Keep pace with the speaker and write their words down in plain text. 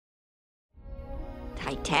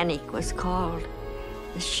Titanic was called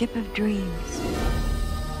the ship of dreams.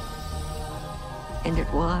 And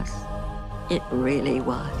it was. It really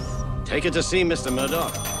was. Take it to sea, Mr.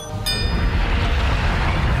 Murdoch.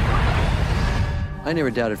 I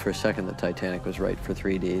never doubted for a second that Titanic was right for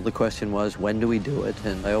 3D. The question was, when do we do it?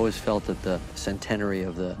 And I always felt that the centenary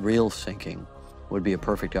of the real sinking would be a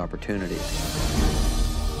perfect opportunity.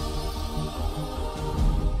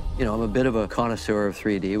 You know, I'm a bit of a connoisseur of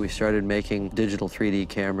 3D. We started making digital 3D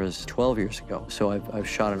cameras 12 years ago. So I've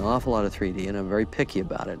shot an awful lot of 3D, and I'm very picky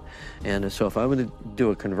about it. And so if I'm going to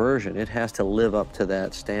do a conversion, it has to live up to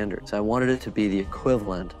that standard. So I wanted it to be the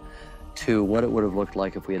equivalent to what it would have looked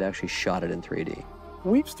like if we had actually shot it in 3D.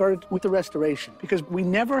 We started with the restoration because we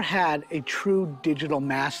never had a true digital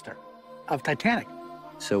master of Titanic.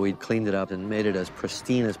 So we cleaned it up and made it as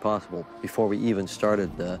pristine as possible before we even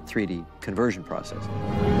started the 3D conversion process.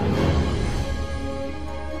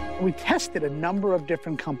 We tested a number of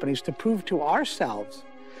different companies to prove to ourselves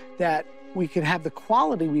that we could have the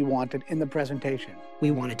quality we wanted in the presentation.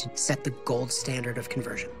 We wanted to set the gold standard of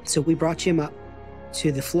conversion. So we brought Jim up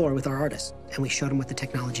to the floor with our artists, and we showed him what the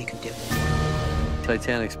technology could do.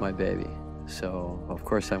 Titanic's my baby, so of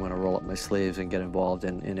course I'm going to roll up my sleeves and get involved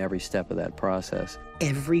in every step of that process.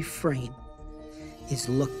 Every frame is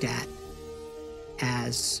looked at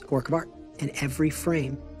as a work of art. In every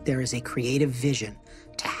frame, there is a creative vision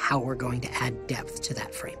to how we're going to add depth to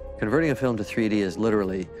that frame. Converting a film to 3D is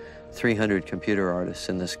literally 300 computer artists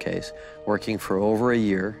in this case, working for over a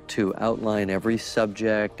year to outline every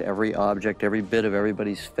subject, every object, every bit of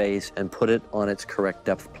everybody's face, and put it on its correct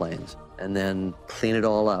depth planes, and then clean it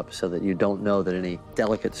all up so that you don't know that any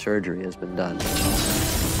delicate surgery has been done.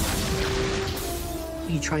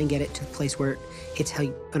 You try and get it to the place where it's how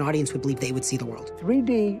an audience would believe they would see the world.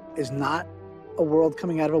 3D is not a world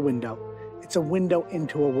coming out of a window. It's a window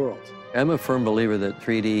into a world. I'm a firm believer that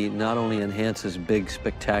 3D not only enhances big,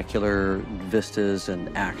 spectacular vistas and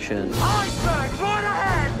action, Iceberg, right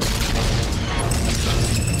ahead!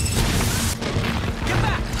 Get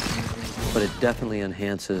back! but it definitely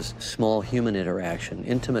enhances small human interaction.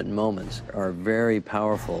 Intimate moments are very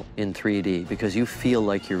powerful in 3D because you feel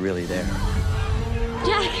like you're really there.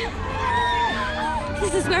 Jack!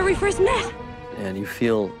 This is where we first met. And you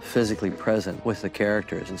feel physically present with the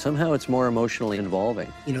characters, and somehow it's more emotionally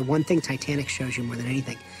involving. You know, one thing Titanic shows you more than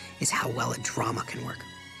anything is how well a drama can work.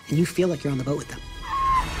 And you feel like you're on the boat with them.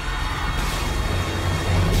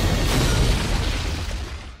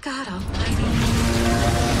 God almighty.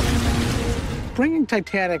 Bringing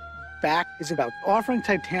Titanic back is about offering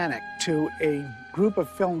Titanic to a group of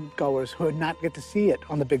film goers who would not get to see it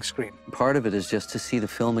on the big screen. Part of it is just to see the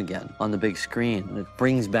film again on the big screen. And it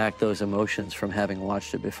brings back those emotions from having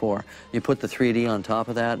watched it before. You put the 3D on top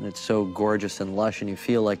of that, and it's so gorgeous and lush, and you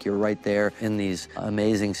feel like you're right there in these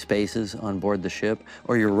amazing spaces on board the ship,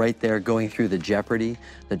 or you're right there going through the jeopardy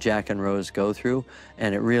that Jack and Rose go through,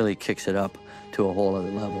 and it really kicks it up to a whole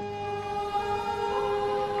other level.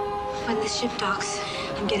 When the ship docks,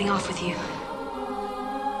 I'm getting off with you.